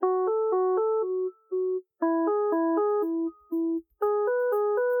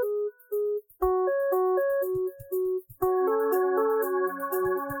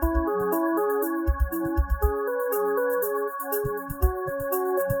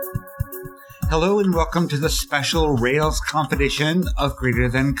Hello and welcome to the special Rails competition of Greater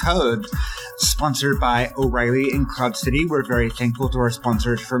Than Code, sponsored by O'Reilly and Cloud City. We're very thankful to our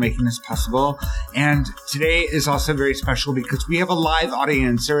sponsors for making this possible. And today is also very special because we have a live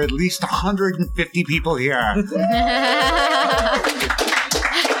audience. There are at least 150 people here.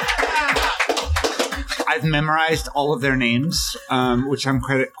 I've memorized all of their names, which I'm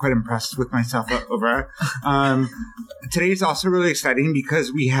quite impressed with myself over. Today is also really exciting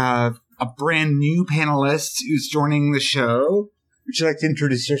because we have a brand new panelist who's joining the show. Would you like to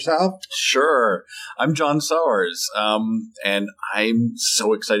introduce yourself? Sure. I'm John Sowers, and I'm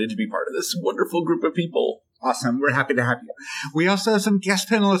so excited to be part of this wonderful group of people. Awesome. We're happy to have you. We also have some guest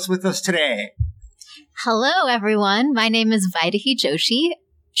panelists with us today. Hello, everyone. My name is Vaidehi Joshi.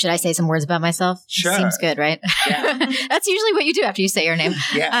 Should I say some words about myself? Sure. Seems good, right? Yeah. That's usually what you do after you say your name.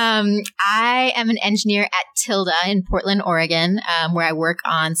 Yes. I am an engineer at Tilda in Portland, Oregon, where I work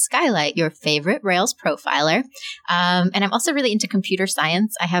on Skylight, your favorite Rails profiler. And I'm also really into computer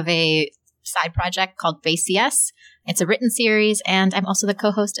science. I have a side project called BayCS. It's a written series, and I'm also the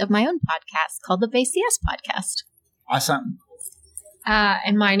co-host of my own podcast called the BayCS Podcast. Awesome.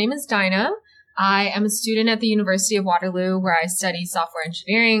 And my name is Dinah. I am a student at the University of Waterloo where I study software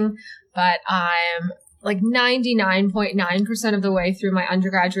engineering, but I'm like 99.9% of the way through my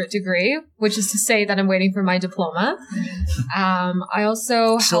undergraduate degree, which is to say that I'm waiting for my diploma. I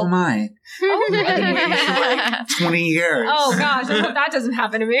also So am I. Oh, I've been really? waiting for like 20 years. Oh gosh, I hope that doesn't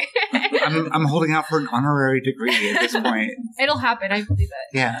happen to me. I'm holding out for an honorary degree at this point. It'll happen, I believe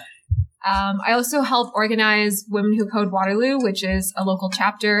it. Yeah. I also help organize Women Who Code Waterloo, which is a local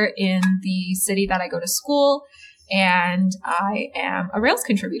chapter in the city that I go to school, and I am a Rails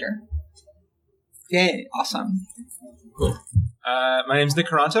contributor. Yay. Awesome. Cool. My name's Nick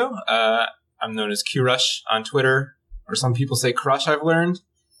Caranto. I'm known as QRush on Twitter, or some people say Crush, I've learned,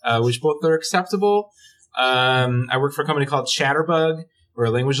 which both are acceptable. I work for a company called Chatterbug. We're a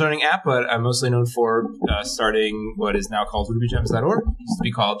language learning app, but I'm mostly known for starting what is now called RubyGems.org. It used to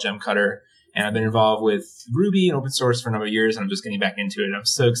be called Gemcutter. And I've been involved with Ruby and open source for a number of years, and I'm just getting back into it. I'm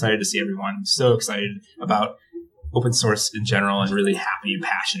so excited to see everyone. So excited about open source in general, and really happy and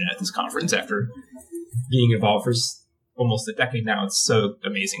passionate at this conference after being involved for almost a decade now. It's so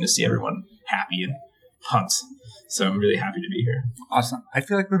amazing to see everyone happy and pumped. So I'm really happy to be here. Awesome. I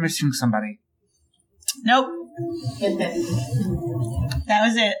feel like we're missing somebody. Nope. That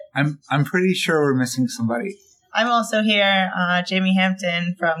was it. I'm pretty sure we're missing somebody. I'm also here, Jamie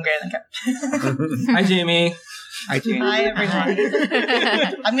Hampton from Greater Than Code. Hi, Jamie. Hi, Jamie. Hi, everyone.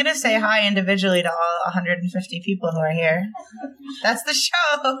 I'm going to say hi individually to all 150 people who are here. That's the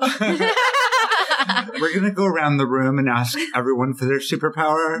show. We're going to go around the room and ask everyone for their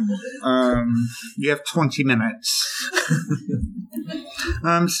superpower. You have 20 minutes.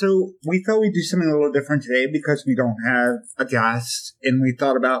 So we thought we'd do something a little different today because we don't have a guest. And we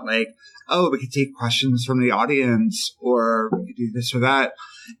thought about we could take questions from the audience, or we could do this or that.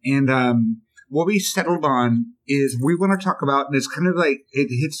 And what we settled on is we want to talk about, and it's kind of like it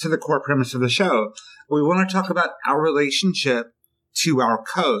hits to the core premise of the show. We want to talk about our relationship to our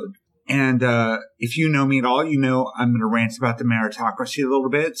code. And if you know me at all, you know I'm going to rant about the meritocracy a little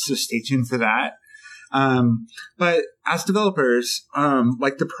bit, so stay tuned for that. But as developers,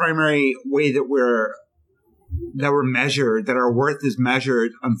 the primary way that we're measured, that our worth is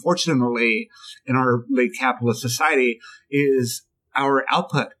measured, unfortunately, in our late capitalist society, is our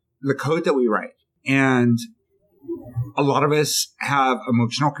output, the code that we write. And a lot of us have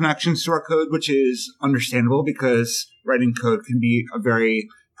emotional connections to our code, which is understandable because writing code can be a very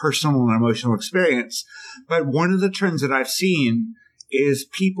personal and emotional experience. But one of the trends that I've seen is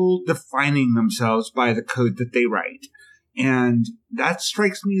people defining themselves by the code that they write. And that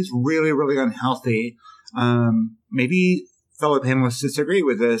strikes me as really, really unhealthy. Maybe fellow panelists disagree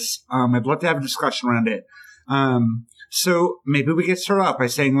with this. I'd love to have a discussion around it. So maybe we get started off by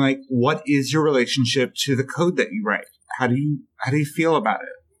saying, what is your relationship to the code that you write? How do you feel about it?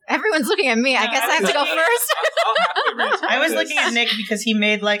 Everyone's looking at me. I guess I have to go first. I was looking at Nick because he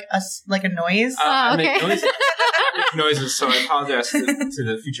made a noise. Oh, okay. I make noises, so I apologize to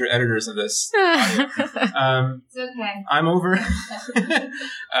the future editors of this. It's okay. I'm over.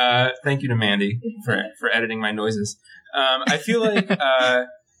 Thank you to Mandy for editing my noises. I feel like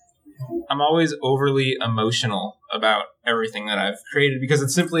I'm always overly emotional about everything that I've created because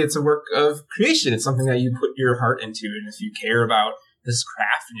it's a work of creation. It's something that you put your heart into, and if you care about this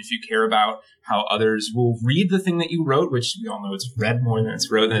craft, and if you care about how others will read the thing that you wrote, which we all know it's read more than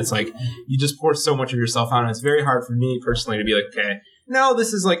it's wrote, and it's you just pour so much of yourself out, and it's very hard for me personally to be okay, no,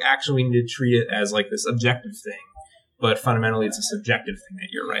 this is actually we need to treat it as this objective thing. but fundamentally it's a subjective thing that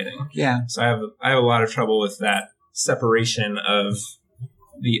you're writing. Yeah. So I have a lot of trouble with that separation of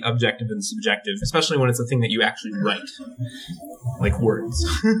the objective and subjective, especially when it's a thing that you actually write, like words.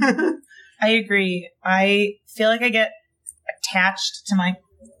 I agree. I feel like I get attached to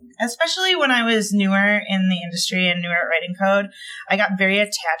especially when I was newer in the industry and newer at writing code, I got very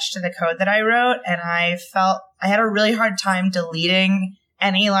attached to the code that I wrote, and I felt I had a really hard time deleting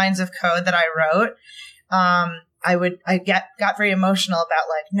any lines of code that I wrote. I got very emotional about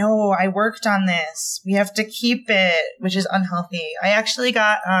like, no, I worked on this. We have to keep it, which is unhealthy. I actually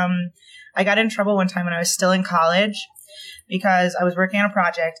got in trouble one time when I was still in college because I was working on a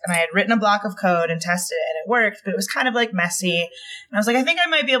project and I had written a block of code and tested it and it worked, but it was kind of like messy. And I was like, I think I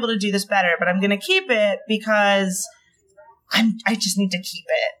might be able to do this better, but I'm going to keep it because I just need to keep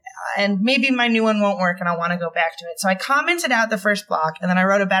it. And maybe my new one won't work and I want to go back to it. So I commented out the first block and then I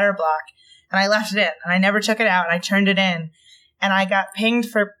wrote a better block. And I left it in, and I never took it out, and I turned it in. And I got pinged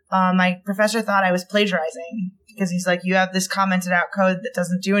for, my professor thought I was plagiarizing, because he's like, you have this commented out code that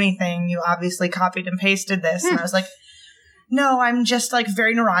doesn't do anything. You obviously copied and pasted this. And I was like, no, I'm just like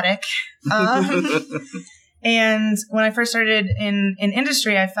very neurotic. And when I first started in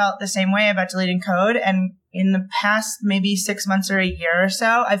industry, I felt the same way about deleting code. And in the past maybe 6 months or a year or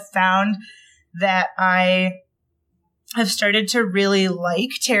so, I've found that I've started to really like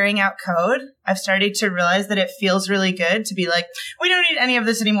tearing out code. I've started to realize that it feels really good to be like, we don't need any of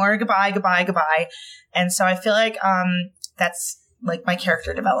this anymore. Goodbye, goodbye, goodbye. And so I feel like that's like my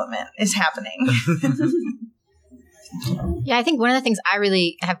character development is happening. Yeah, I think one of the things I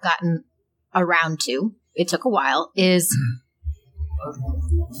really have gotten around to, it took a while, is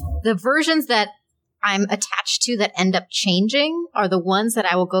the versions that I'm attached to that end up changing are the ones that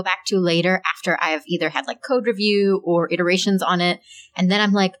I will go back to later after I have either had like code review or iterations on it. And then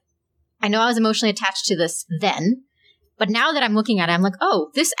I'm like, I know I was emotionally attached to this then, but now that I'm looking at it, I'm like,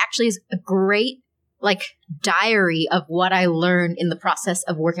 oh, this actually is a great like diary of what I learned in the process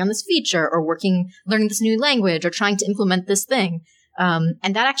of working on this feature or learning this new language or trying to implement this thing. And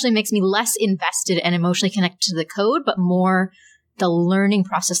that actually makes me less invested and emotionally connected to the code, but more the learning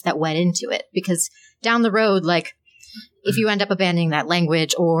process that went into it. Because down the road, like if you end up abandoning that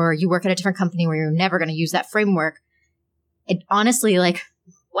language or you work at a different company where you're never going to use that framework, it honestly, like,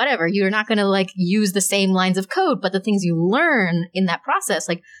 whatever, you're not going to like use the same lines of code, but the things you learn in that process,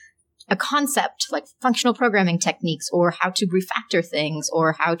 like a concept like functional programming techniques or how to refactor things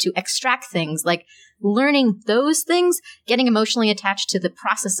or how to extract things, like learning those things, getting emotionally attached to the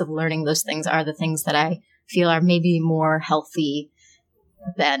process of learning those things are the things that I feel are maybe more healthy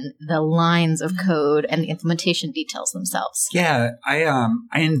than the lines of code and the implementation details themselves. Yeah, I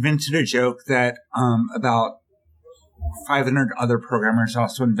invented a joke that about 500 other programmers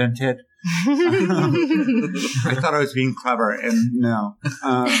also invented. I thought I was being clever, and no.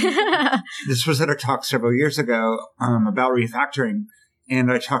 This was at a talk several years ago about refactoring,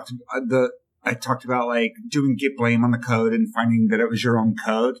 and I talked about like doing git blame on the code and finding that it was your own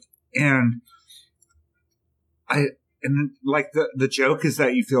code, and like the joke is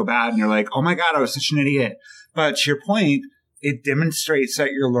that you feel bad and you're like, oh my God, I was such an idiot. But to your point, it demonstrates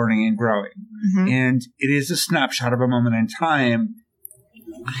that you're learning and growing. Mm-hmm. And it is a snapshot of a moment in time.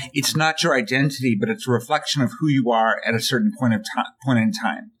 It's not your identity, but it's a reflection of who you are at a certain point in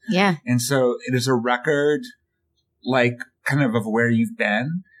time. Yeah. And so it is a record, like, kind of where you've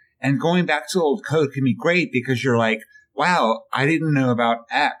been. And going back to old code can be great because you're like, wow, I didn't know about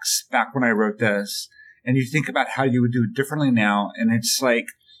X back when I wrote this. And you think about how you would do it differently now. And it's like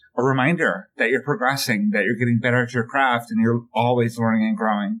a reminder that you're progressing, that you're getting better at your craft, and you're always learning and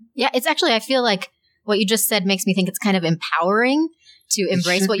growing. Yeah, it's actually, I feel like what you just said makes me think it's kind of empowering to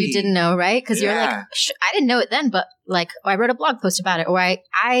embrace what you didn't know, right? Because you're like, I didn't know it then, but like, I wrote a blog post about it, or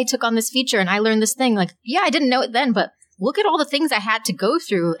I took on this feature and I learned this thing. Like, yeah, I didn't know it then, but look at all the things I had to go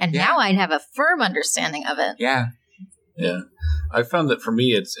through, and now I have a firm understanding of it. Yeah. Yeah. I found that for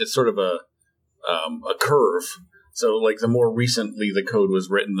me, it's sort of a curve. So like the more recently the code was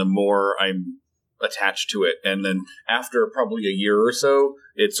written, the more I'm attached to it. And then after probably a year or so,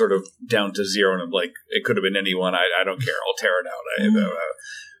 it's sort of down to zero. And I'm like, it could have been anyone. I don't care. I'll tear it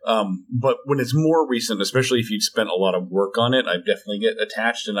out. But when it's more recent, especially if you'd spent a lot of work on it, I definitely get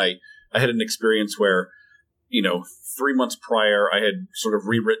attached. And I had an experience where, 3 months prior, I had sort of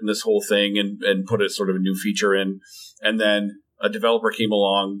rewritten this whole thing and put a sort of a new feature in. And then a developer came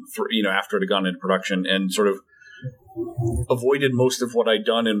along after it had gone into production and sort of avoided most of what I'd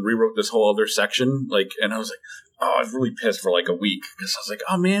done and rewrote this whole other section. And I was like, oh, I was really pissed for like a week because I was like,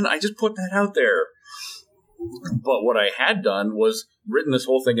 oh man, I just put that out there. But what I had done was written this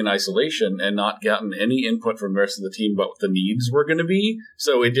whole thing in isolation and not gotten any input from the rest of the team about what the needs were going to be.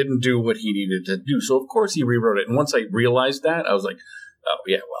 So it didn't do what he needed to do. So of course he rewrote it. And once I realized that, I was like, oh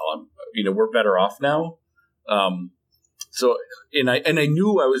yeah, well, we're better off now. So I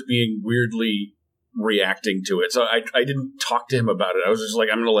knew I was being weirdly reacting to it. So I didn't talk to him about it. I was just like,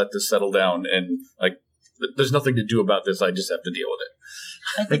 I'm going to let this settle down, and like, there's nothing to do about this. I just have to deal with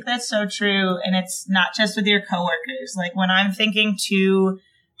it. I think that's so true. And it's not just with your coworkers. Like when I'm thinking too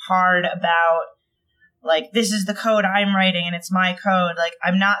hard about like, this is the code I'm writing and it's my code, like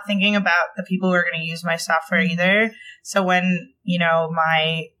I'm not thinking about the people who are going to use my software either. So when,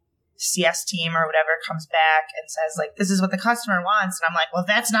 my CS team or whatever comes back and says like, this is what the customer wants, and I'm like, well,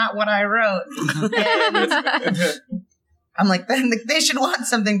 that's not what I wrote. And I'm like, then they should want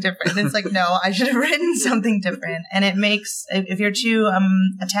something different. And it's like, no, I should have written something different. And it makes, if you're too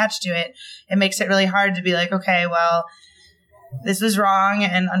attached to it, it makes it really hard to be like, okay, well, this was wrong.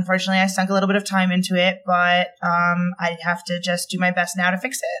 And unfortunately, I sunk a little bit of time into it, but I have to just do my best now to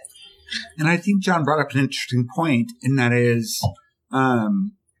fix it. And I think John brought up an interesting point, and that is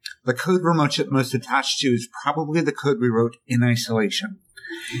the code we're most attached to is probably the code we wrote in isolation.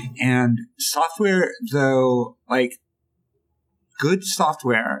 And software, though, like, good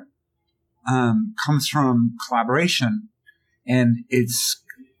software comes from collaboration, and it's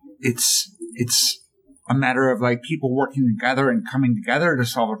a matter of like people working together and coming together to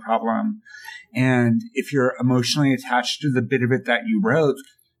solve a problem. And if you're emotionally attached to the bit of it that you wrote,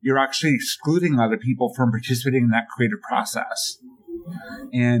 you're actually excluding other people from participating in that creative process.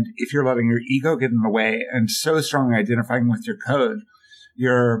 And if you're letting your ego get in the way and so strongly identifying with your code,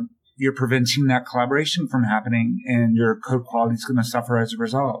 you're preventing that collaboration from happening, and your code quality is going to suffer as a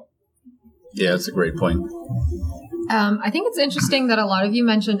result. Yeah, that's a great point. I think it's interesting that a lot of you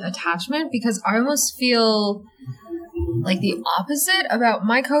mentioned attachment, because I almost feel like the opposite about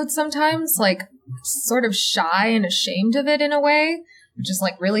my code sometimes, like sort of shy and ashamed of it in a way, which is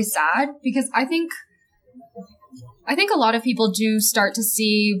like really sad, because I think a lot of people do start to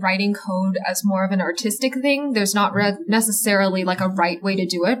see writing code as more of an artistic thing. There's not necessarily like a right way to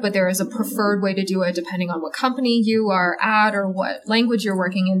do it, but there is a preferred way to do it depending on what company you are at or what language you're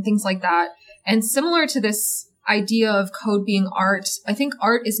working in, things like that. And similar to this idea of code being art, I think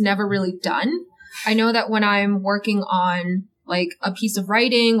art is never really done. I know that when I'm working on like a piece of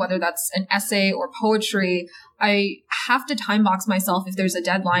writing, whether that's an essay or poetry, I have to time box myself if there's a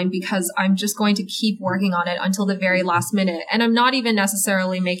deadline, because I'm just going to keep working on it until the very last minute. And I'm not even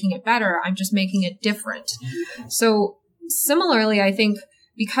necessarily making it better. I'm just making it different. So similarly, I think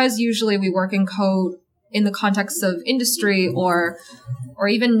because usually we work in code in the context of industry or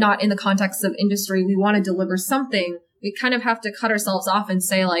even not in the context of industry, we want to deliver something. We kind of have to cut ourselves off and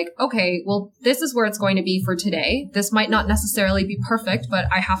say like, okay, well, this is where it's going to be for today. This might not necessarily be perfect, but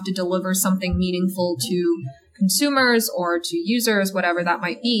I have to deliver something meaningful to consumers or to users, whatever that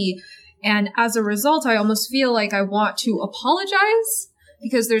might be. And as a result, I almost feel like I want to apologize,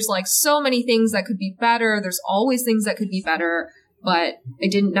 because there's like so many things that could be better. There's always things that could be better, but I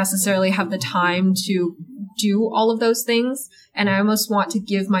didn't necessarily have the time to do all of those things. And I almost want to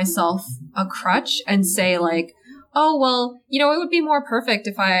give myself a crutch and say like, oh, well, it would be more perfect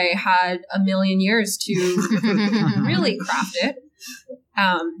if I had a million years to really craft it.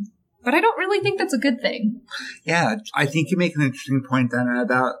 But I don't really think that's a good thing. Yeah, I think you make an interesting point, Dana,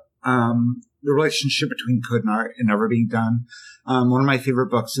 about the relationship between code and art and never being done. One of my favorite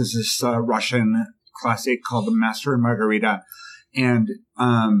books is this Russian classic called The Master and Margarita. And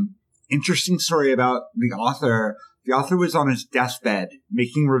interesting story about the author. The author was on his deathbed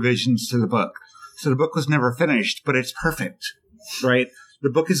making revisions to the book. So the book was never finished, but it's perfect, right? The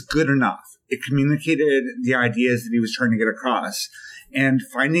book is good enough. It communicated the ideas that he was trying to get across. And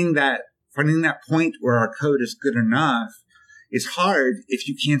finding that point where our code is good enough is hard if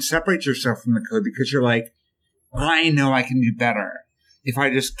you can't separate yourself from the code, because you're like, I know I can do better. If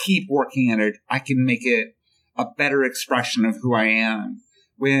I just keep working at it, I can make it a better expression of who I am.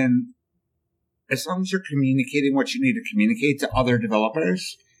 As long as you're communicating what you need to communicate to other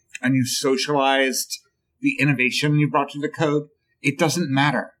developers, and you socialized the innovation you brought to the code, it doesn't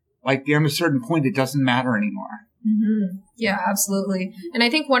matter. Like beyond a certain point, it doesn't matter anymore. Mm-hmm. Yeah, absolutely. And I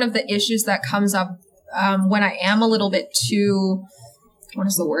think one of the issues that comes up when I am a little bit too, what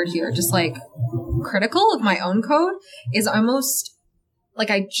is the word here? Just like critical of my own code is almost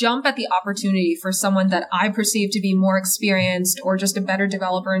like I jump at the opportunity for someone that I perceive to be more experienced or just a better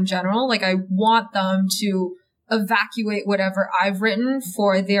developer in general. Like I want them to evacuate whatever I've written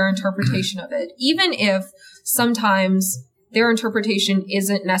for their interpretation of it, even if sometimes their interpretation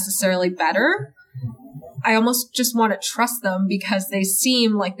isn't necessarily better. I almost just want to trust them because they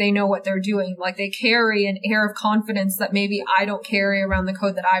seem like they know what they're doing. Like they carry an air of confidence that maybe I don't carry around the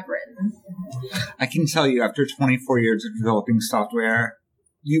code that I've written. I can tell you, after 24 years of developing software,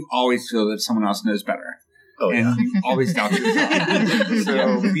 you always feel that someone else knows better. Oh, yeah. And you always doubt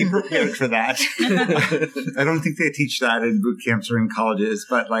yourself. So be prepared for that. I don't think they teach that in boot camps or in colleges,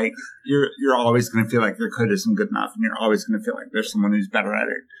 but like you're always going to feel like your code isn't good enough, and you're always going to feel like there's someone who's better at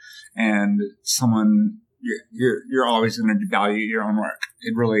it, and you're always going to devalue your own work.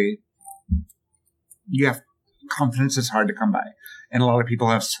 It really, you have confidence is hard to come by, and a lot of people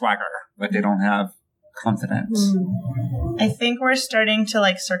have swagger, but they don't have confidence. I think we're starting to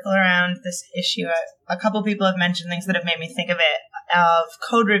like circle around this issue. A couple people have mentioned things that have made me think of it, of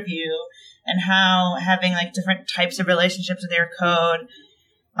code review and how having like different types of relationships with your code,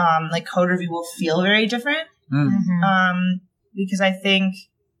 like code review will feel very different. Because I think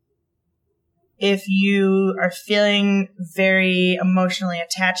if you are feeling very emotionally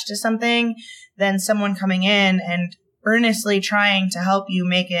attached to something, then someone coming in and earnestly trying to help you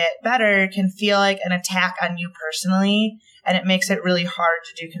make it better can feel like an attack on you personally, and it makes it really hard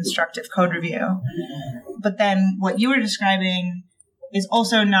to do constructive code review. But then what you were describing is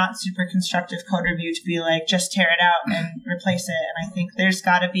also not super constructive code review, to be like, just tear it out and replace it. And I think there's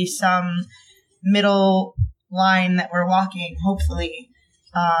got to be some middle line that we're walking, hopefully,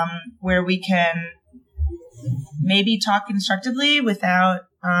 where we can maybe talk constructively without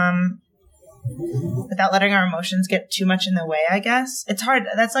letting our emotions get too much in the way, I guess. It's hard.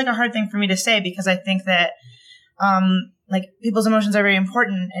 That's like a hard thing for me to say, because I think that like people's emotions are very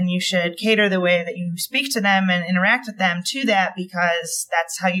important, and you should cater the way that you speak to them and interact with them to that, because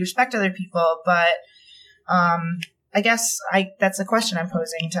that's how you respect other people. But I guess that's a question I'm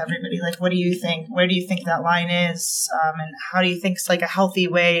posing to everybody. Like, what do you think? Where do you think that line is? And how do you think it's like a healthy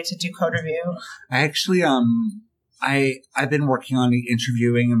way to do code review? I actually, I've been working on the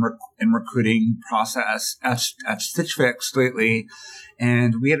interviewing and recruiting process at Stitch Fix lately,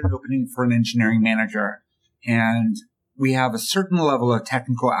 and we had an opening for an engineering manager, and we have a certain level of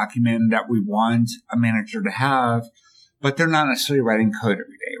technical acumen that we want a manager to have, but they're not necessarily writing code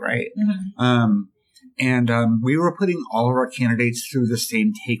every day, right? Mm-hmm. We were putting all of our candidates through the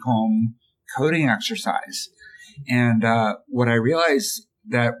same take-home coding exercise, and what I realized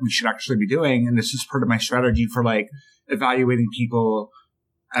that we should actually be doing, and this is part of my strategy for like evaluating people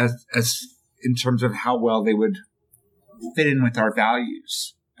as in terms of how well they would fit in with our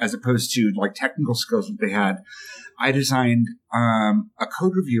values, as opposed to like technical skills that they had. I designed a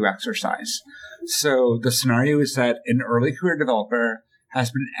code review exercise. So the scenario is that an early career developer has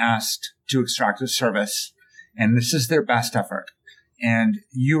been asked to extract a service, and this is their best effort. And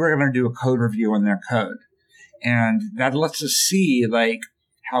you are going to do a code review on their code. And that lets us see, like,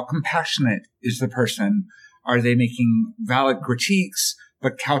 how compassionate is the person? Are they making valid critiques,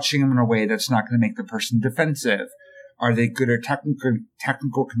 but couching them in a way that's not going to make the person defensive? Are they good at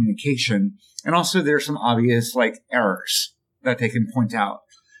technical communication? And also there's some obvious, like, errors that they can point out.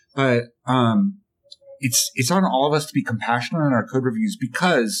 But it's on all of us to be compassionate in our code reviews,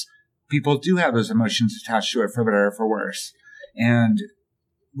 because people do have those emotions attached to it, for better or for worse. And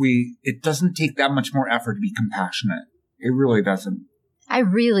it doesn't take that much more effort to be compassionate. It really doesn't. I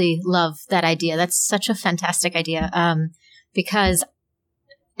really love that idea. That's such a fantastic idea. Because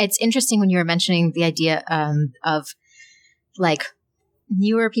it's interesting when you were mentioning the idea of like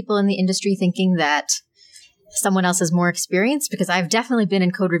newer people in the industry thinking that someone else has more experience, because I've definitely been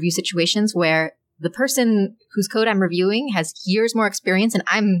in code review situations where the person whose code I'm reviewing has years more experience, and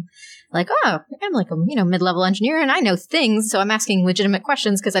I'm like, oh, I'm like a mid-level engineer and I know things, so I'm asking legitimate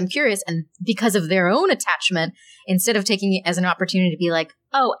questions because I'm curious. And because of their own attachment, instead of taking it as an opportunity to be like,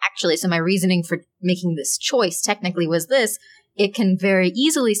 oh, actually, so my reasoning for making this choice technically was this, it can very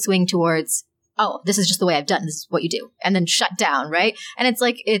easily swing towards, oh, this is just the way I've done, this is what you do, and then shut down, right? And it's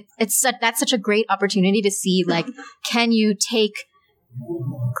like that's such a great opportunity to see, like, can you take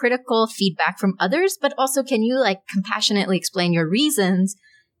critical feedback from others, but also can you like compassionately explain your reasons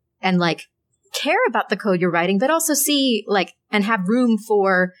and like care about the code you're writing, but also see like and have room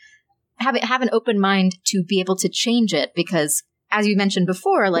for have an open mind to be able to change it, because as you mentioned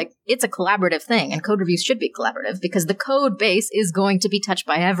before, like it's a collaborative thing, and code reviews should be collaborative because the code base is going to be touched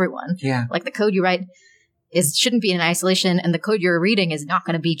by everyone. Yeah, like the code you write shouldn't be in isolation, and the code you're reading is not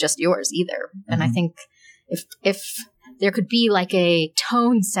going to be just yours either. Mm-hmm. And I think if there could be like a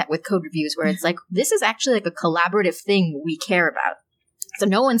tone set with code reviews where it's like, this is actually like a collaborative thing we care about. So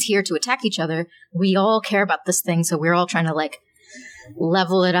no one's here to attack each other. We all care about this thing. So we're all trying to like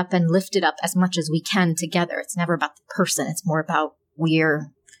level it up and lift it up as much as we can together. It's never about the person. It's more about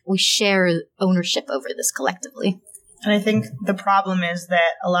we're we share ownership over this collectively. And I think the problem is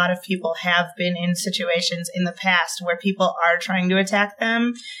that a lot of people have been in situations in the past where people are trying to attack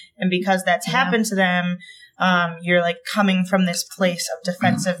them. And because that's happened to them, you're like coming from this place of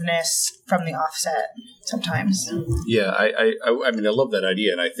defensiveness from the offset sometimes. Yeah, I mean, I love that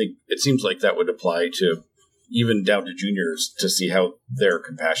idea. And I think it seems like that would apply to even down to juniors to see how their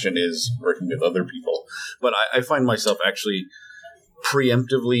compassion is working with other people. But I find myself actually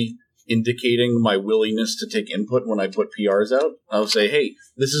preemptively indicating my willingness to take input when I put PRs out. I'll say, hey,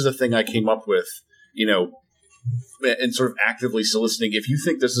 this is a thing I came up with, and sort of actively soliciting if you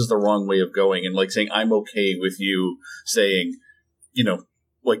think this is the wrong way of going, and like saying, I'm okay with you saying,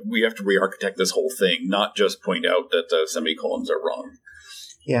 like we have to re-architect this whole thing, not just point out that the semicolons are wrong.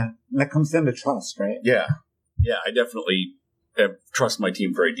 Yeah. And that comes down to trust, right? Yeah. Yeah. I definitely trust my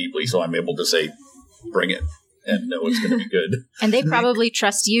team very deeply. So I'm able to say, bring it. And know it's going to be good. And they probably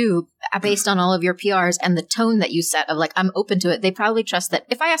trust you based on all of your PRs and the tone that you set of like, I'm open to it. They probably trust that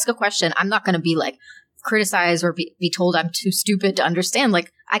if I ask a question, I'm not going to be like criticized or be told I'm too stupid to understand.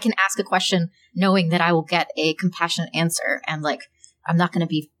 Like I can ask a question knowing that I will get a compassionate answer. And like, I'm not going to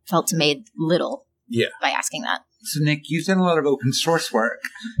be felt made little by asking that. So Nick, you've done a lot of open source work,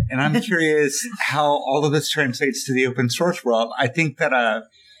 and I'm curious how all of this translates to the open source world. I think that a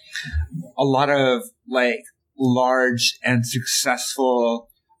lot of like large and successful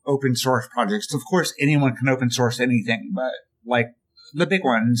open source projects. Of course, anyone can open source anything, but like the big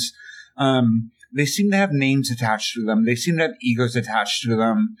ones, they seem to have names attached to them. They seem to have egos attached to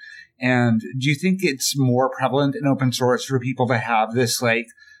them. And do you think it's more prevalent in open source for people to have this like,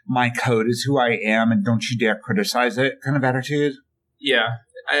 my code is who I am and don't you dare criticize it kind of attitude? Yeah,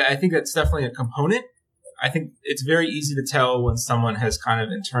 I think that's definitely a component. I think it's very easy to tell when someone has kind of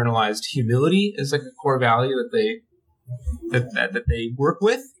internalized humility as like a core value that they work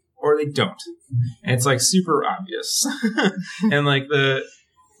with, or they don't. And it's like super obvious. And like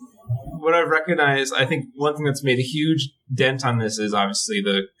what I've recognized, I think one thing that's made a huge dent on this is obviously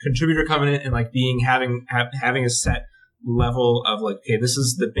the contributor covenant and like having a set level of like, okay, this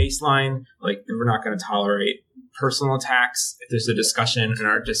is the baseline. Like we're not going to tolerate personal attacks. If there's a discussion in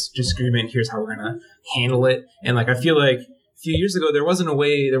our disagreement, here's how we're going to handle it. And like, I feel like a few years ago, there wasn't a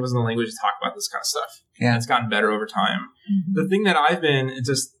language to talk about this kind of stuff. Yeah. And it's gotten better over time. Mm-hmm. The thing that I've been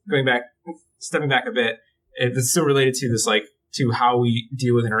just stepping back a bit, it's still related to this, like to how we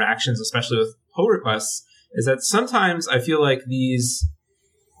deal with interactions, especially with pull requests, is that sometimes I feel like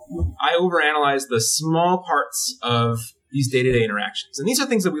I overanalyze the small parts of these day-to-day interactions. And these are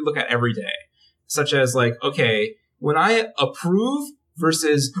things that we look at every day, such as like, okay, when I approve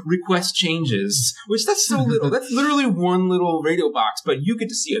versus request changes, which that's so little. That's literally one little radio box, but you get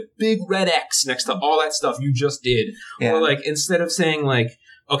to see a big red X next to all that stuff you just did. Yeah. Or like, instead of saying like,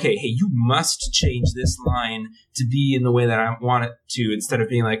 okay, hey, you must change this line to be in the way that I want it to, instead of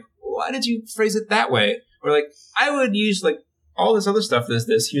being like, why did you phrase it that way? Or like, I would use like all this other stuff as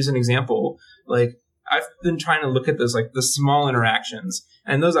this. Here's an example. Like, I've been trying to look at those, like the small interactions,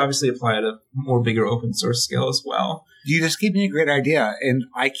 and those obviously apply at a more bigger open source scale as well. You just gave me a great idea, and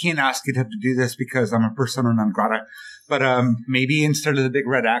I can't ask GitHub to do this because I'm a persona non grata. But maybe instead of the big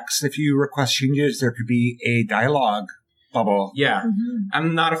red X, if you request changes, there could be a dialogue bubble. Yeah,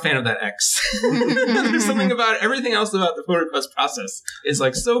 I'm not a fan of that X. There's something about everything else about the pull request process is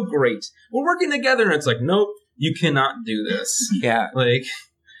like so great. We're working together, and it's like, nope, you cannot do this. Yeah, like.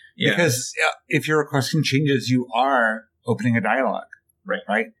 Yes. Because if you're requesting changes, you are opening a dialogue.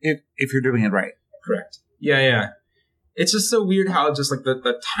 Right? If you're doing it right. Correct. Yeah. It's just so weird how just like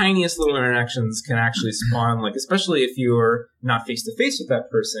the tiniest little interactions can actually spawn, like, especially if you're not face to face with that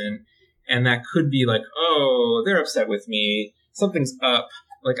person. And that could be like, oh, they're upset with me. Something's up.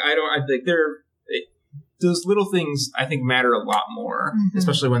 Like, those little things I think matter a lot more,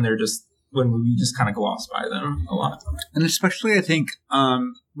 especially when we just kind of gloss by them a lot. And especially, I think,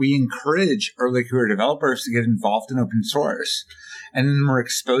 we encourage early career developers to get involved in open source. And then we're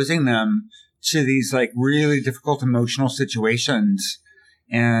exposing them to these like really difficult emotional situations.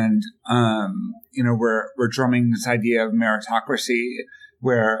 And, we're drumming this idea of meritocracy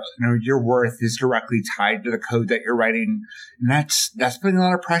where, your worth is directly tied to the code that you're writing. And that's putting a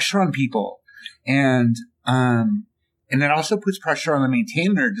lot of pressure on people. And it also puts pressure on the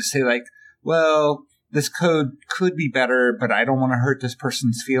maintainer to say like, well, this code could be better, but I don't want to hurt this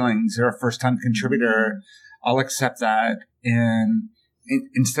person's feelings. They're a first-time contributor. I'll accept that. And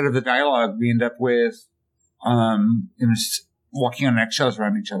instead of the dialogue, we end up with walking on eggshells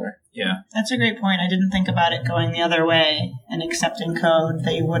around each other. Yeah. That's a great point. I didn't think about it going the other way and accepting code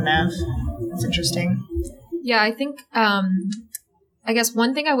that you wouldn't have. That's interesting. Yeah, I think I guess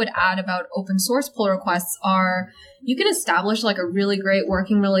one thing I would add about open source pull requests are you can establish like a really great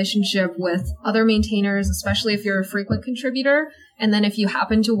working relationship with other maintainers, especially if you're a frequent contributor. And then if you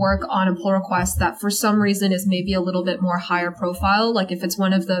happen to work on a pull request that for some reason is maybe a little bit more higher profile, like if it's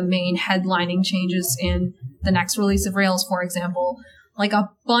one of the main headlining changes in the next release of Rails, for example, like a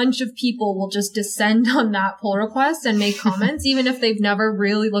bunch of people will just descend on that pull request and make comments, even if they've never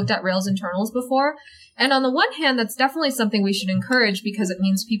really looked at Rails internals before. And on the one hand, that's definitely something we should encourage because it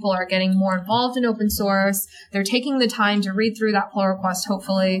means people are getting more involved in open source. They're taking the time to read through that pull request,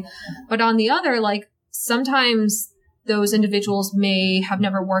 hopefully. But on the other, like sometimes those individuals may have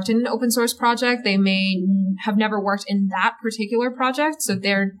never worked in an open source project. They may have never worked in that particular project. So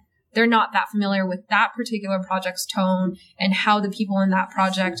they're not that familiar with that particular project's tone and how the people in that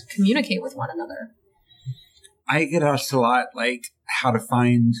project communicate with one another. I get asked a lot, like, how to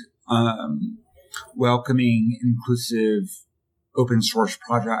find welcoming, inclusive, open source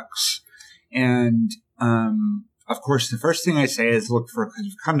projects. And, of course, the first thing I say is look for a code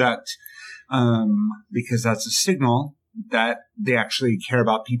of conduct, because that's a signal that they actually care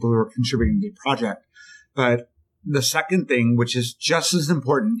about people who are contributing to the project. But the second thing, which is just as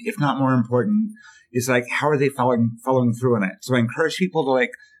important, if not more important, is like, how are they following through on it? So I encourage people to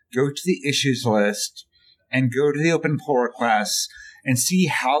like go to the issues list and go to the open pull requests and see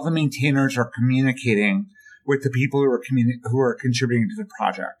how the maintainers are communicating with the people who are contributing to the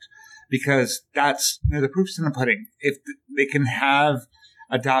project, because that's, the proof's in the pudding. If they can have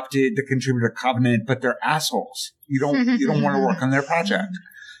adopted the contributor covenant, but they're assholes, you don't want to work on their project.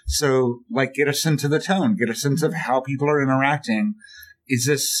 So, like, get a sense of the tone, get a sense of how people are interacting. Is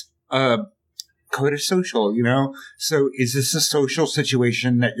this code is social, So is this a social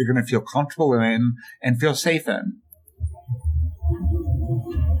situation that you're going to feel comfortable in and feel safe in?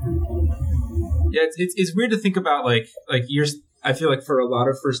 Yeah, it's weird to think about I feel like for a lot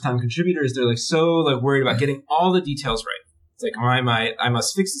of first time contributors, they're like so like worried about getting all the details right. It's like I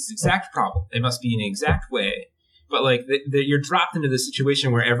must fix this exact problem. It must be in an exact way. But like you're dropped into this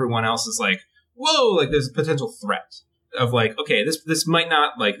situation where everyone else is like, whoa, like there's a potential threat of like, okay, this might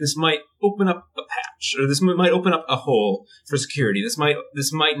not this might open up a patch, or this might open up a hole for security. This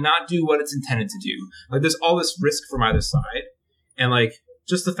might not do what it's intended to do. Like there's all this risk from either side, and like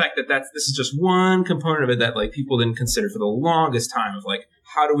just the fact that this is just one component of it that like people didn't consider for the longest time of like,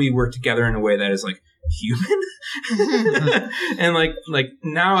 how do we work together in a way that is like human? And like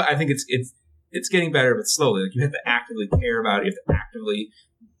now I think it's getting better, but slowly. Like you have to actively care about it. You have to actively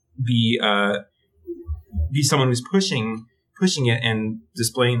be someone who's pushing it and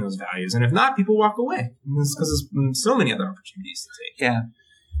displaying those values. And if not, people walk away because there's so many other opportunities to take. Yeah.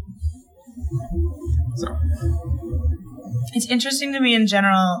 So it's interesting to me in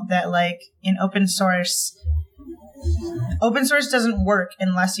general that like in open source doesn't work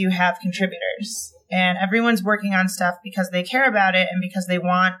unless you have contributors. And everyone's working on stuff because they care about it and because they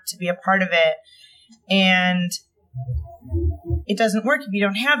want to be a part of it. And it doesn't work if you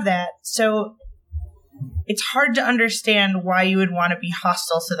don't have that. So it's hard to understand why you would want to be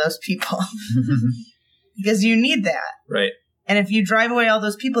hostile to those people. Because you need that. Right. And if you drive away all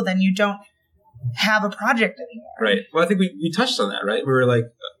those people, then you don't have a project anymore. Right. Well, I think we touched on that, right? We were like,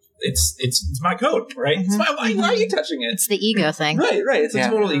 it's my code, right? Mm-hmm. It's why are you touching it? It's the ego thing. Right. It's a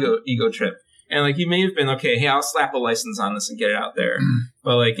total ego trip. And like you may have been okay, hey, I'll slap a license on this and get it out there.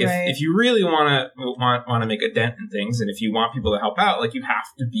 But like if you really want to make a dent in things, and if you want people to help out, like you have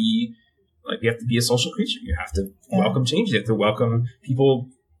to be a social creature. You have to welcome change. You have to welcome people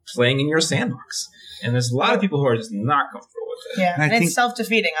playing in your sandbox. And there's a lot of people who are just not comfortable with it. Yeah, and it's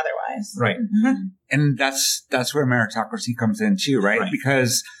self-defeating otherwise. Right. Mm-hmm. And that's where meritocracy comes in too, right?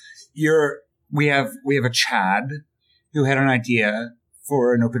 Because we have a Chad who had an idea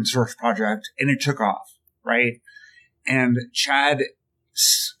for an open source project and it took off, right? And Chad,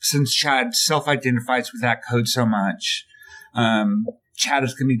 since Chad self-identifies with that code so much, Chad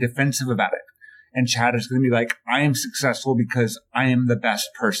is going to be defensive about it. And Chad is going to be like, I am successful because I am the best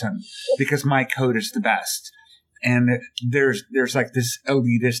person, because my code is the best. And there's like this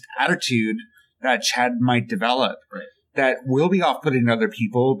elitist attitude that Chad might develop that will be off-putting to other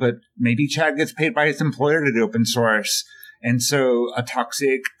people, but maybe Chad gets paid by his employer to do open source. And so a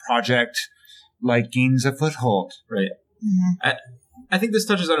toxic project like gains a foothold. Right. Mm-hmm. I think this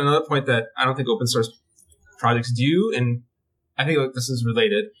touches on another point that I don't think open source projects do. And I think like this is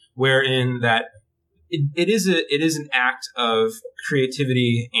related, wherein that it is an act of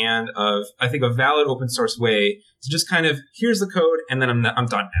creativity and of, I think, a valid open source way to just kind of, here's the code and then I'm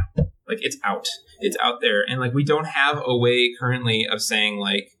done now. Like it's out there. And like, we don't have a way currently of saying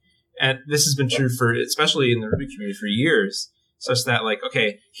like, and this has been true for, especially in the Ruby community for years, such that like,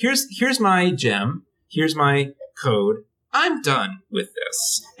 okay, here's my gem, here's my code, I'm done with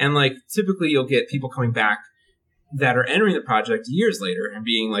this. And like typically you'll get people coming back that are entering the project years later and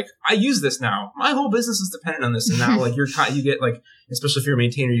being like, I use this now. My whole business is dependent on this. And now like you get like, especially if you're a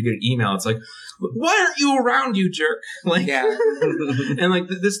maintainer, you get an email. It's like, why aren't you around, you jerk? Like, Yeah. and like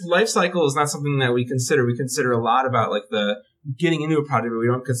this life cycle is not something that we consider. We consider a lot about like the getting into a project, but we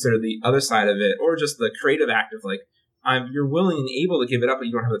don't consider the other side of it or just the creative act of like, you're willing and able to give it up, but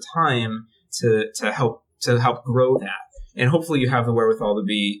you don't have the time to help grow that. And hopefully you have the wherewithal to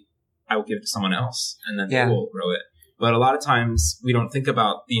be, I will give it to someone else, and then they will grow it. But a lot of times we don't think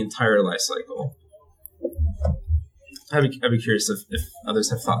about the entire life cycle. I'd be curious if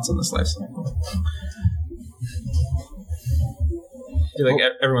others have thoughts on this life cycle. I feel like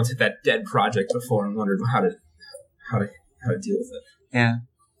everyone's hit that dead project before and wondered how to deal with it. Yeah.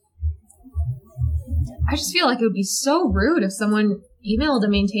 I just feel like it would be so rude if someone emailed a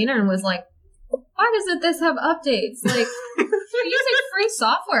maintainer and was like, why doesn't this have updates? Like, you're using free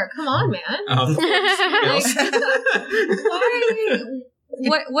software. Come on, man.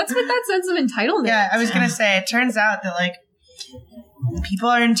 What's with that sense of entitlement? Yeah, I was going to say, it turns out that, like, people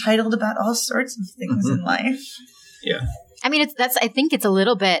are entitled about all sorts of things in life. Yeah. I mean, I think it's a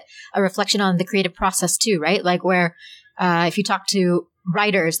little bit a reflection on the creative process too, right? Like where, if you talk to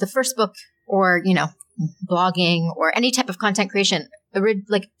writers, the first book or, blogging or any type of content creation,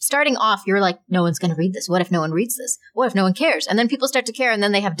 like starting off, you're like, no one's going to read this. What if no one reads this? What if no one cares? And then people start to care and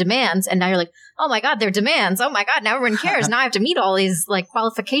then they have demands. And now you're like, oh my God, they're demands. Oh my God, now everyone cares. Now I have to meet all these like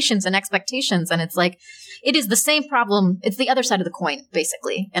qualifications and expectations. And it's like, it is the same problem. It's the other side of the coin,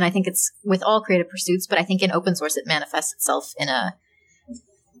 basically. And I think it's with all creative pursuits, but I think in open source, it manifests itself in a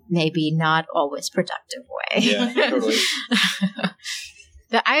maybe not always productive way. Yeah, totally.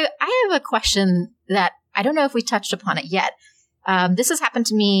 But I have a question that I don't know if we touched upon it yet. This has happened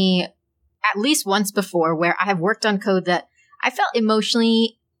to me at least once before where I have worked on code that I felt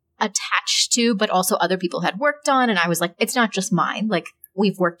emotionally attached to, but also other people had worked on. And I was like, it's not just mine. Like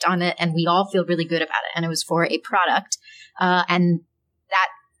we've worked on it and we all feel really good about it. And it was for a product. And that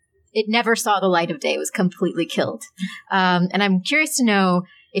it never saw the light of day. It was completely killed. And I'm curious to know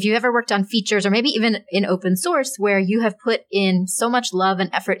if you ever worked on features or maybe even in open source where you have put in so much love and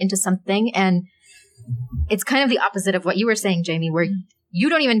effort into something and it's kind of the opposite of what you were saying, Jamie, where you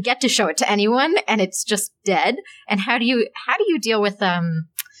don't even get to show it to anyone and it's just dead. And how do you deal with how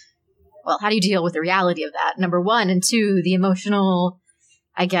do you deal with the reality of that? Number one, and two, the emotional,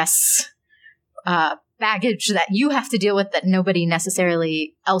 I guess, baggage that you have to deal with that nobody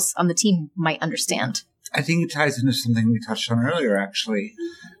necessarily else on the team might understand. I think it ties into something we touched on earlier, actually.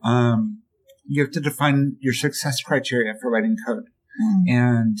 You have to define your success criteria for writing code.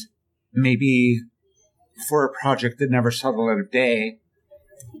 And maybe for a project that never saw the light of day,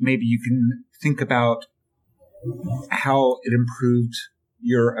 maybe you can think about how it improved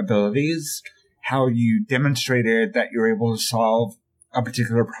your abilities, how you demonstrated that you're able to solve a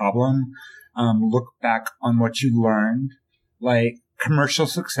particular problem, look back on what you learned. Like, commercial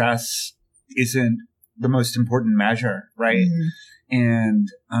success isn't the most important measure, right? And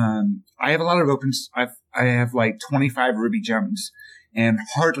I have a lot of I have like 25 Ruby gems, and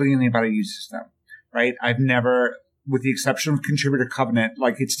hardly anybody uses them, right? I've never, with the exception of Contributor Covenant,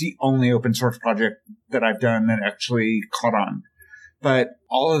 like it's the only open source project that I've done that actually caught on. But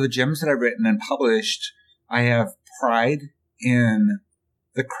all of the gems that I've written and published, I have pride in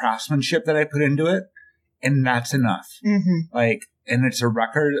the craftsmanship that I put into it, and that's enough. Like, and it's a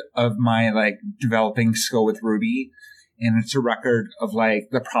record of my like developing skill with Ruby. And it's a record of like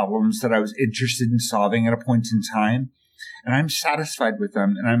the problems that I was interested in solving at a point in time. And I'm satisfied with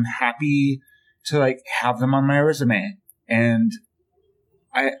them. And I'm happy to like have them on my resume. And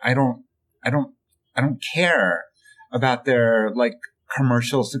I don't care about their like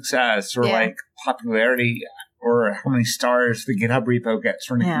commercial success or like popularity or how many stars the GitHub repo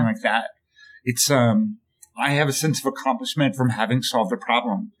gets or anything like that. It's, I have a sense of accomplishment from having solved a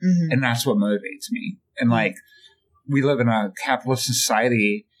problem. And that's what motivates me. And like, we live in a capitalist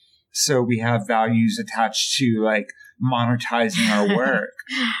society, so we have values attached to like monetizing our work.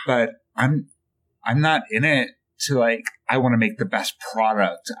 But I'm not in it to like, I want to make the best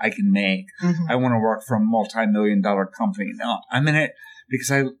product I can make. I want to work for a multi-million-dollar company. No, I'm in it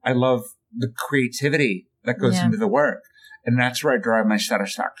because I love the creativity that goes into the work. And that's where I derive my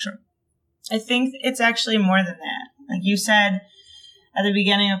satisfaction. I think it's actually more than that. Like you said at the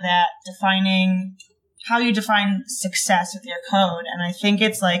beginning of that, defining how you define success with your code. And I think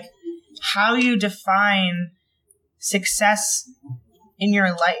it's like how you define success in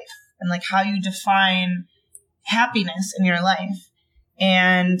your life and like how you define happiness in your life.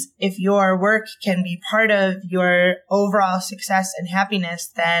 And if your work can be part of your overall success and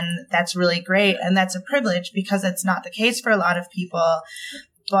happiness, then that's really great. And that's a privilege because it's not the case for a lot of people.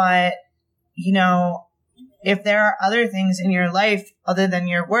 But, you know, if there are other things in your life other than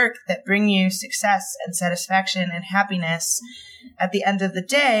your work that bring you success and satisfaction and happiness, at the end of the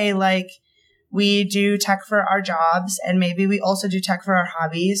day, like, we do tech for our jobs and maybe we also do tech for our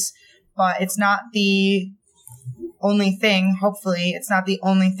hobbies, but it's not the only thing. Hopefully it's not the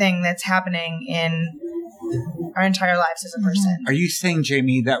only thing that's happening in our entire lives as a person. Are you saying,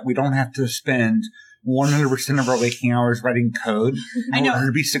 Jamie, that we don't have to spend 100% of our waking hours writing code in order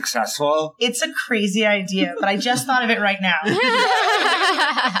to be successful? It's a crazy idea, but I just thought of it right now.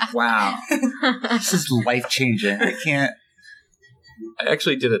 Wow. This is life-changing. I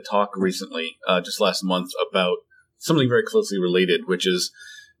actually did a talk recently, just last month, about something very closely related, which is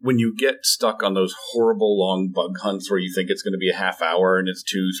when you get stuck on those horrible long bug hunts where you think it's going to be a half hour and it's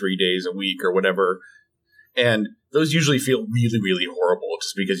 2-3 days a week or whatever. And those usually feel really, really horrible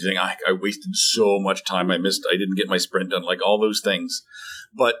just because you think, I wasted so much time. I didn't get my sprint done, like all those things.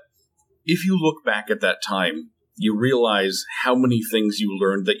 But if you look back at that time, you realize how many things you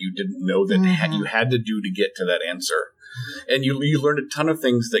learned that you didn't know that you had to do to get to that answer. And you learned a ton of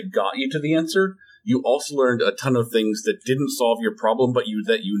things that got you to the answer. You also learned a ton of things that didn't solve your problem, but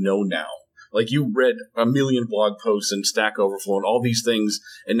that you know now. Like you read a million blog posts and Stack Overflow and all these things,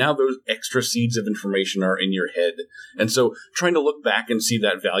 and now those extra seeds of information are in your head. And so trying to look back and see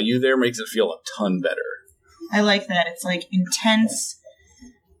that value there makes it feel a ton better. I like that. It's like intense,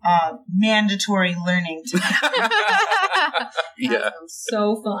 mandatory learning. Yeah.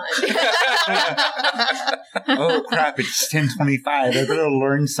 So fun. Oh, crap. It's 10:25. I better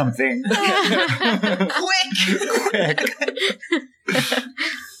learn something. Quick.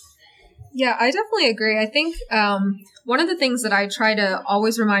 Yeah, I definitely agree. I think one of the things that I try to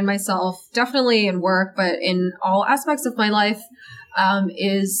always remind myself, definitely in work, but in all aspects of my life,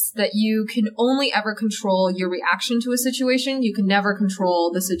 is that you can only ever control your reaction to a situation. You can never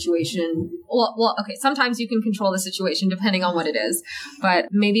control the situation. Well, okay, sometimes you can control the situation depending on what it is. But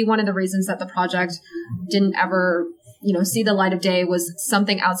maybe one of the reasons that the project didn't ever, see the light of day was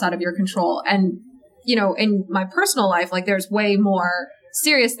something outside of your control. And, in my personal life, like there's way more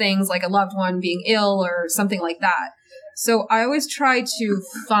serious things like a loved one being ill or something like that. So I always try to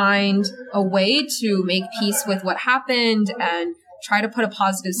find a way to make peace with what happened and try to put a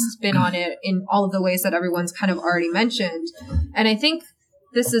positive spin on it in all of the ways that everyone's kind of already mentioned. And I think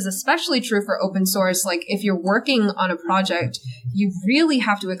this is especially true for open source. Like if you're working on a project, you really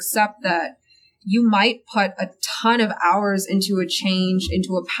have to accept that you might put a ton of hours into a change,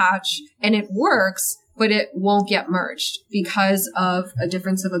 into a patch, and it works, but it won't get merged because of a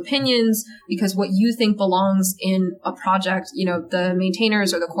difference of opinions, because what you think belongs in a project, the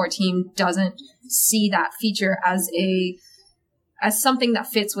maintainers or the core team doesn't see that feature as something that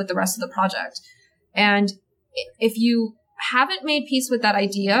fits with the rest of the project. And if you haven't made peace with that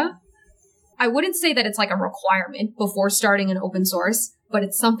idea, I wouldn't say that it's like a requirement before starting an open source, but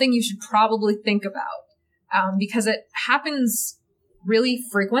it's something you should probably think about because it happens really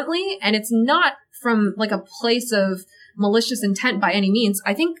frequently, and it's not from like a place of malicious intent by any means.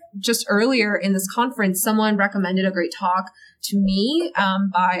 I think just earlier in this conference, someone recommended a great talk to me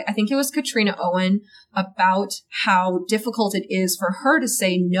by, I think it was Katrina Owen, about how difficult it is for her to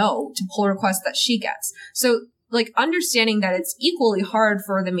say no to pull requests that she gets. So like understanding that it's equally hard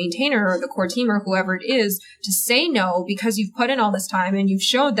for the maintainer or the core team or whoever it is to say no because you've put in all this time and you've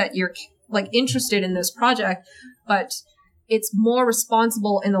showed that you're like interested in this project, but it's more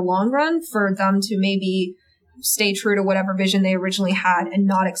responsible in the long run for them to maybe stay true to whatever vision they originally had and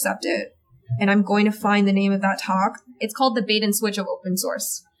not accept it. And I'm going to find the name of that talk. It's called The Bait and Switch of Open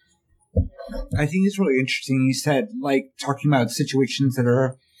Source. I think it's really interesting. You said, like, talking about situations that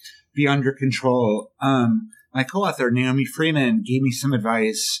are beyond your control. My co-author, Naomi Freeman, gave me some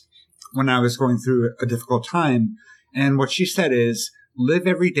advice when I was going through a difficult time. And what she said is, live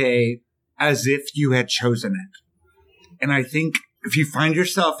every day as if you had chosen it. And I think if you find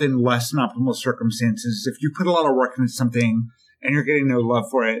yourself in less than optimal circumstances, if you put a lot of work into something and you're getting no love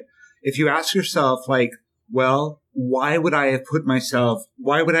for it, if you ask yourself, like, well, why would I have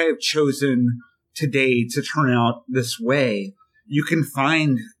chosen today to turn out this way? You can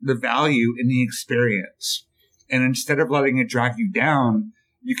find the value in the experience. And instead of letting it drag you down,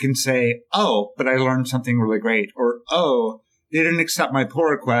 you can say, oh, but I learned something really great. Or, oh, they didn't accept my pull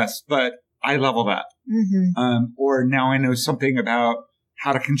request, but I leveled up. Mm-hmm. Or now I know something about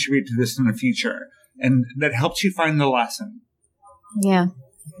how to contribute to this in the future. And that helps you find the lesson. Yeah.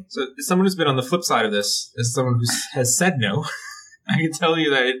 So someone who's been on the flip side of this is someone who has said no. I can tell you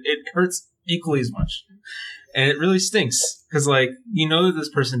that it hurts equally as much. And it really stinks because, like, you know that this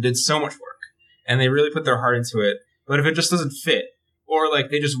person did so much work and they really put their heart into it. But if it just doesn't fit, or like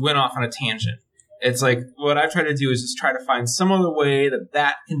they just went off on a tangent, it's like what I've tried to do is just try to find some other way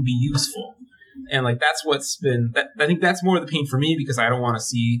that can be useful. And like that's what's been. I think that's more the pain for me because I don't want to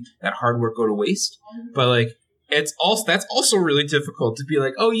see that hard work go to waste. But like that's also really difficult to be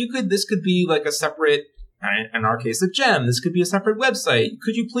like, oh, this could be like a separate. In our case, a gem. This could be a separate website.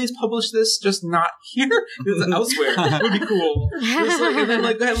 Could you please publish this? Just not here. It's elsewhere. It would be cool.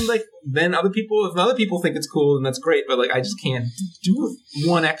 Then other people, if other people think it's cool, then that's great. But like, I just can't do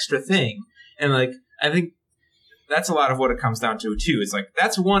one extra thing. And like, I think that's a lot of what it comes down to too. It's like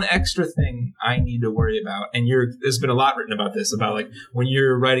that's one extra thing I need to worry about. And there's been a lot written about this, about like when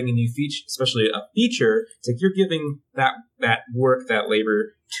you're writing a new feature, especially a feature. It's like you're giving that work, that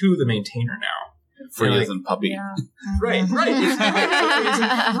labor to the maintainer now. Free as in puppy. Yeah. Right. Right.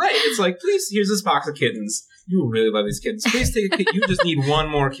 It's like, please, here's this box of kittens. You really love these kittens. Please take a kitten. You just need one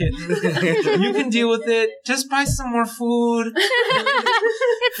more kitten. You can deal with it. Just buy some more food.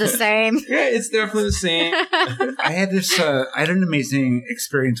 It's the same. Yeah, it's definitely the same. I had an amazing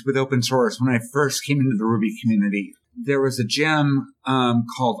experience with open source when I first came into the Ruby community. There was a gem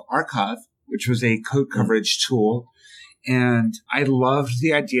called Archive, which was a code coverage tool. And I loved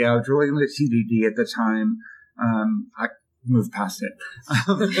the idea. I was really into CDD at the time. I moved past it.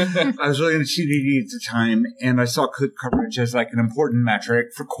 I was really into CDD at the time, and I saw code coverage as like an important metric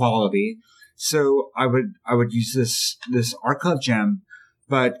for quality. So I would use this Archive gem.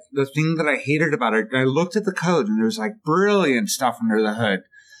 But the thing that I hated about it, I looked at the code, and there was like brilliant stuff under the hood,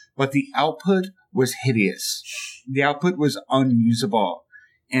 but the output was hideous. The output was unusable.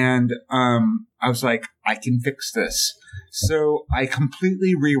 And I was like, I can fix this. So I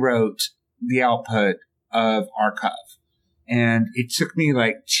completely rewrote the output of Archive. And it took me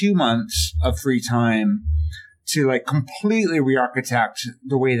like 2 months of free time to like completely re-architect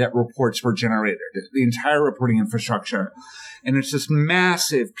the way that reports were generated, the entire reporting infrastructure. And it's this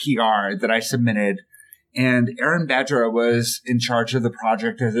massive PR that I submitted. And Aaron Badger was in charge of the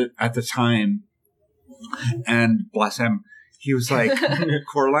project at the time. And bless him, he was like,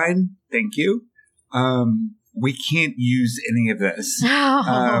 Coraline, thank you. We can't use any of this.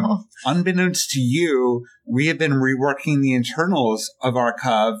 Unbeknownst to you, we have been reworking the internals of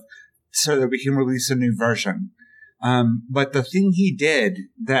Archive so that we can release a new version. But the thing he did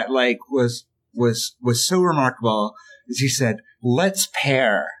that like was so remarkable is he said, let's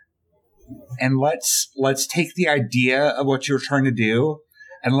pair and let's take the idea of what you're trying to do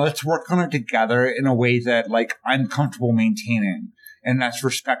and let's work on it together in a way that like I'm comfortable maintaining and that's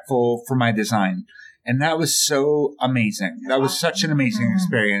respectful for my design. And that was so amazing. That was such an amazing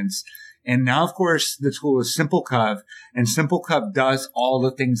experience. And now, of course, the tool is SimpleCov, and SimpleCov does all the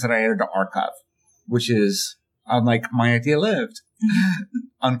things that I added to Archive, which is like my idea lived.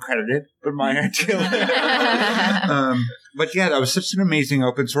 Uncredited, but my idea lived. But yeah, that was such an amazing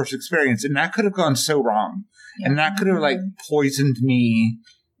open source experience. And that could have gone so wrong. And that could have like poisoned me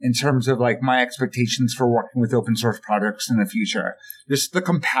in terms of like my expectations for working with open source projects in the future. Just the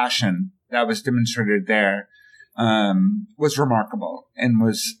compassion that was demonstrated there was remarkable and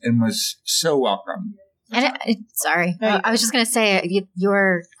was so welcome. And sorry, I was just going to say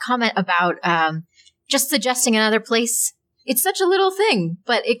your comment about just suggesting another place. It's such a little thing,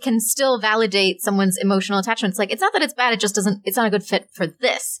 but it can still validate someone's emotional attachment. It's like, it's not that it's bad. It's not a good fit for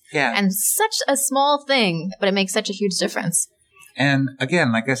this. Yeah. And such a small thing, but it makes such a huge difference. And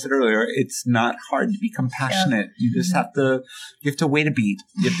again, like I said earlier, it's not hard to be compassionate. Yeah. You just have to wait a beat.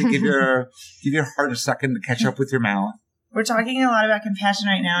 You have to give your heart a second to catch up with your mouth. We're talking a lot about compassion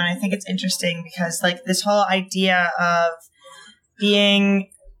right now, and I think it's interesting because like this whole idea of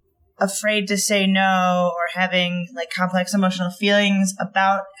being afraid to say no or having like complex emotional feelings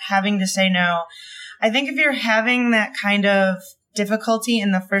about having to say no. I think if you're having that kind of difficulty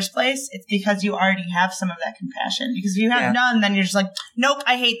in the first place, it's because you already have some of that compassion. Because if you have none, then you're just like, nope,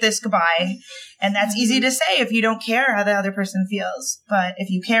 I hate this, goodbye. And that's easy to say if you don't care how the other person feels. But if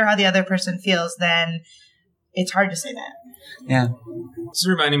you care how the other person feels, then it's hard to say that. Yeah. This is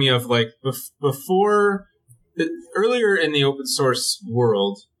reminding me of like earlier in the open source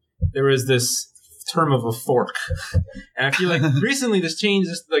world, there was this term of a fork. And I feel like recently this changed,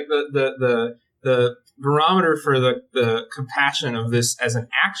 like the barometer for the compassion of this as an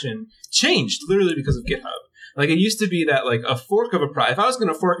action changed literally because of GitHub. Like it used to be that like a fork of a project, if I was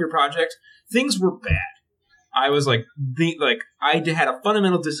going to fork your project, things were bad. I was like, I had a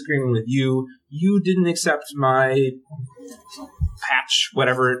fundamental disagreement with you. You didn't accept my patch,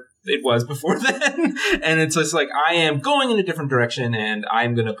 whatever it was before then. And it's just like, I am going in a different direction and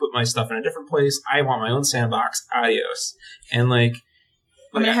I'm going to put my stuff in a different place. I want my own sandbox. Adios. And like,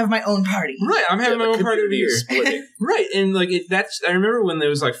 I'm going to have my own party. Right. I'm having my own party over here. Splitting. Right. And like, I remember when there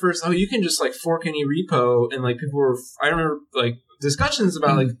was like first, you can just like fork any repo. And like people were, I remember like discussions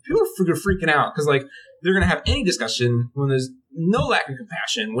about like people were freaking out because like they're going to have any discussion when there's no lack of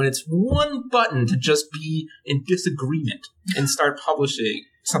compassion, when it's one button to just be in disagreement and start publishing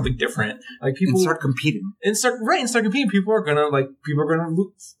something different. Like people and start competing. And start competing. People are gonna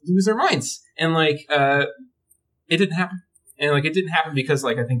lose their minds. And like it didn't happen. And like it didn't happen because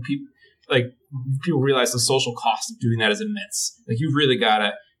like I think people realize the social cost of doing that is immense. Like you really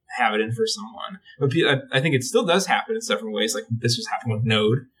gotta have it in for someone. But I think it still does happen in several ways. Like this just happened with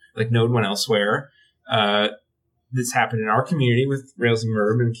Node. Like Node went elsewhere. This happened in our community with Rails and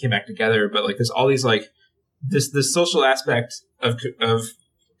Merb and came back together. But like there's all these like this social aspect of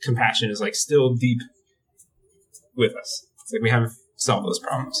compassion is like still deep with us. It's like we haven't solved those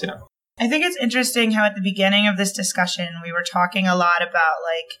problems yet. I think it's interesting how at the beginning of this discussion, we were talking a lot about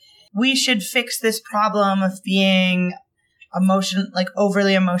like, we should fix this problem of being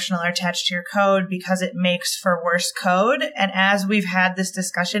overly emotional or attached to your code because it makes for worse code. And as we've had this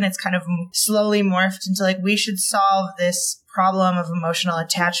discussion, it's kind of slowly morphed into like, we should solve this problem of emotional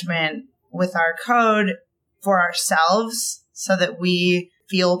attachment with our code for ourselves so that we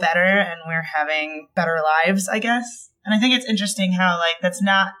feel better and we're having better lives, I guess. And I think it's interesting how like that's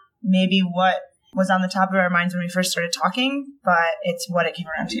not maybe what was on the top of our minds when we first started talking, but it's what it came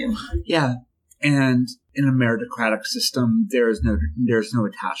around to. Yeah. And in a meritocratic system, there's no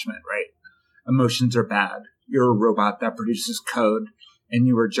attachment, right? Emotions are bad. You're a robot that produces code, and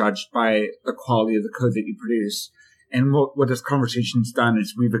you are judged by the quality of the code that you produce. And what this conversation's done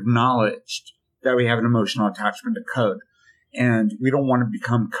is we've acknowledged that we have an emotional attachment to code. And we don't want to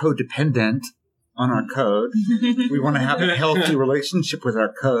become codependent on our code. We want to have a healthy relationship with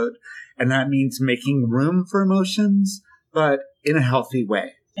our code. And that means making room for emotions, but in a healthy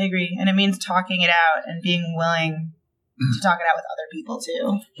way. I agree. And it means talking it out and being willing to talk it out with other people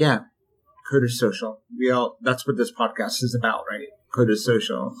too. Yeah. Code is social. That's what this podcast is about, right? Code is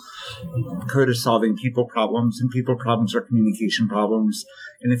social. Code is solving people problems, and people problems are communication problems.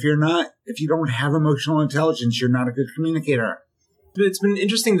 And if you don't have emotional intelligence, you're not a good communicator. It's been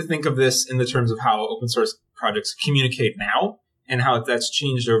interesting to think of this in the terms of how open source projects communicate now and how that's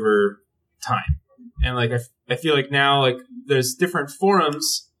changed over time. And like, I feel like now, like there's different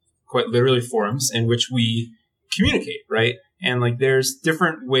forums, quite literally forums, in which we communicate, right? And like, there's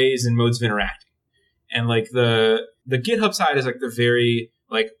different ways and modes of interacting. And like the GitHub side is like the very,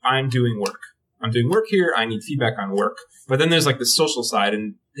 like, I'm doing work here. I need feedback on work. But then there's like the social side.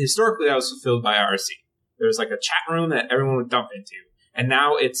 And historically that was fulfilled by IRC. There was like a chat room that everyone would dump into. And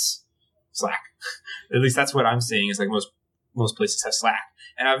now it's Slack. At least that's what I'm seeing is like most places have Slack.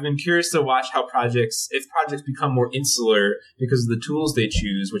 And I've been curious to watch how if projects become more insular because of the tools they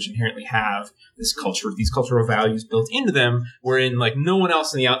choose, which inherently have these cultural values built into them, wherein like no one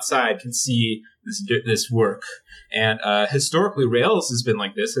else on the outside can see this work. And historically, Rails has been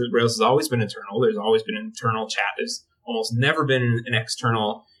like this. Rails has always been internal. There's always been internal chat. There's almost never been an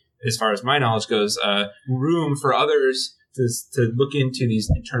external, as far as my knowledge goes, room for others to look into these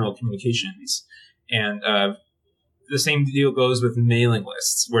internal communications. And the same deal goes with mailing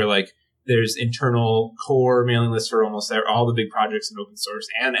lists, where like there's internal core mailing lists for almost all the big projects in open source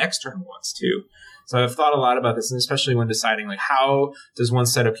and external ones too. So I've thought a lot about this, and especially when deciding like how does one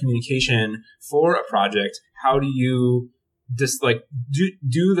set up communication for a project? How do you just like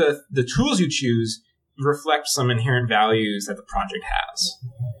do the tools you choose reflect some inherent values that the project has?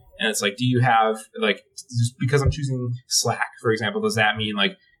 And it's like, do you have like, just because I'm choosing Slack, for example, does that mean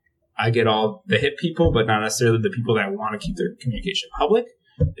like I get all the hip people, but not necessarily the people that want to keep their communication public?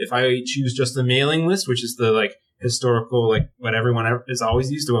 If I choose just the mailing list, which is the like historical, like what everyone has always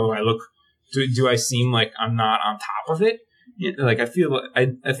used, do I seem like I'm not on top of it? Like I feel,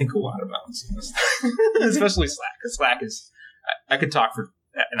 I think a lot about this, especially Slack. Because Slack is, I could talk for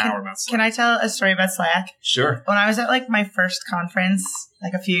an hour about Slack. Can I tell a story about Slack? Sure. When I was at like my first conference,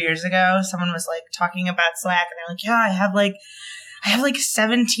 like a few years ago, someone was like talking about Slack, and they're like, "Yeah, I have like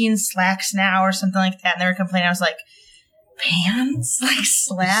 17 Slacks now," or something like that. And they were complaining. I was like, pants, like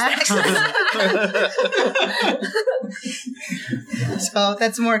slacks. So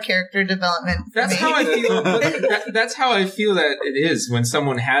that's more character development. That's how I feel. That's how I feel that it is when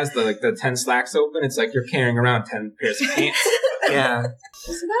someone has the 10 slacks open. It's like you're carrying around 10 pairs of pants. Yeah.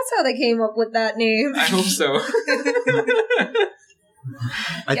 So that's how they came up with that name. I hope so.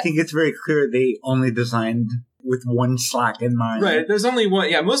 I think it's very clear they only designed with one slack in mind. Right. There's only one.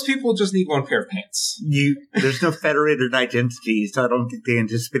 Yeah, most people just need one pair of pants. There's no federated identity, so I don't think they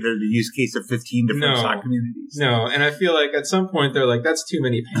anticipated a use case of 15 different No. slack communities. No, and I feel like at some point they're like, that's too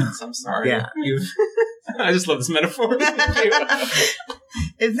many pants. I'm sorry. Yeah. I just love this metaphor.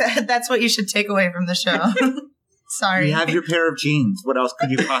 That's what you should take away from the show. Sorry. You have your pair of jeans. What else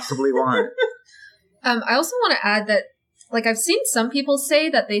could you possibly want? I also want to add that, like, I've seen some people say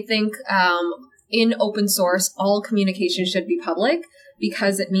that they think in open source, all communication should be public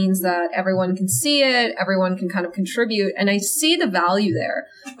because it means that everyone can see it, everyone can kind of contribute. And I see the value there.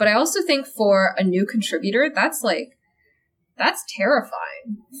 But I also think for a new contributor, that's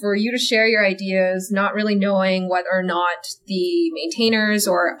terrifying for you to share your ideas, not really knowing whether or not the maintainers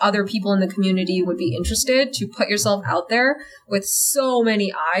or other people in the community would be interested, to put yourself out there with so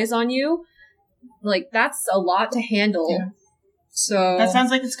many eyes on you. Like, that's a lot to handle. Yeah. So That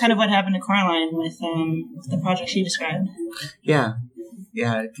sounds like it's kind of what happened to Coraline with the project she described. Yeah.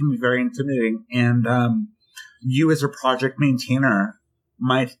 Yeah, it can be very intimidating. And you as a project maintainer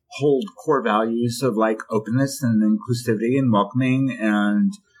might hold core values of like openness and inclusivity and welcoming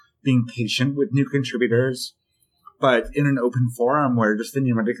and being patient with new contributors. But in an open forum where just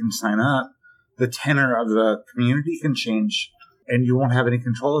anybody can sign up, the tenor of the community can change and you won't have any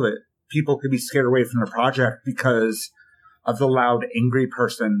control of it. People could be scared away from the project because of the loud, angry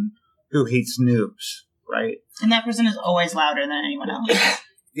person who hates noobs, right? And that person is always louder than anyone else.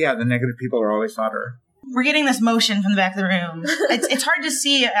 Yeah, the negative people are always louder. We're getting this motion from the back of the room. It's hard to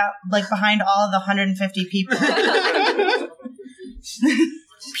see like behind all of the 150 people.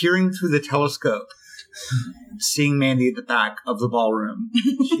 Peering through the telescope, seeing Mandy at the back of the ballroom.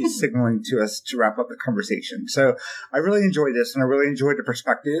 She's signaling to us to wrap up the conversation. So I really enjoyed this, and I really enjoyed the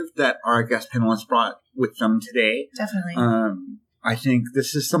perspective that our guest panelists brought with them today. Definitely. I think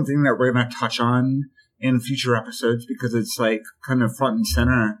this is something that we're going to touch on in future episodes because it's like kind of front and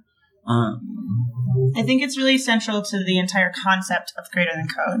center. I think it's really central to the entire concept of greater than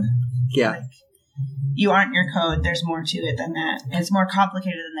code. Yeah. Like, you aren't your code. There's more to it than that. It's more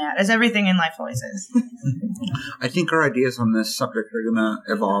complicated than that, as everything in life always is. I think our ideas on this subject are going to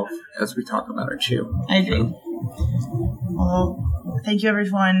evolve as we talk about it too. I agree. Well, thank you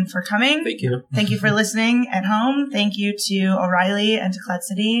everyone for coming. Thank you. Thank you for listening at home. Thank you to O'Reilly and to Cloud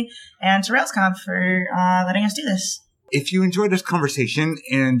City and to RailsConf for letting us do this. If you enjoyed this conversation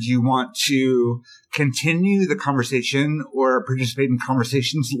and you want to continue the conversation or participate in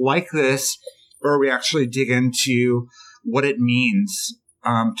conversations like this, where we actually dig into what it means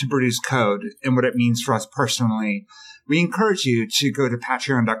to produce code and what it means for us personally, we encourage you to go to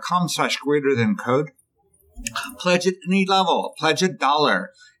patreon.com/greaterthancode. Pledge at any level, pledge $1,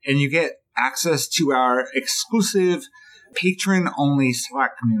 and you get access to our exclusive patron-only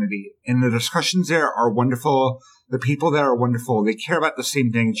Slack community. And the discussions there are wonderful. The people there are wonderful. They care about the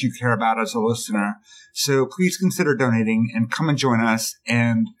same things you care about as a listener. So please consider donating and come and join us.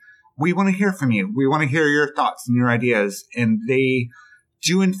 And we want to hear from you. We want to hear your thoughts and your ideas. And they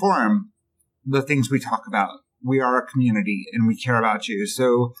do inform the things we talk about. We are a community and we care about you.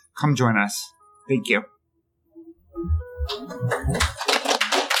 So come join us. Thank you.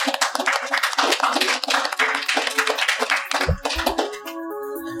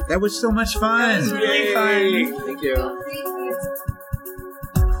 That was so much fun. It was really fun. Thank you.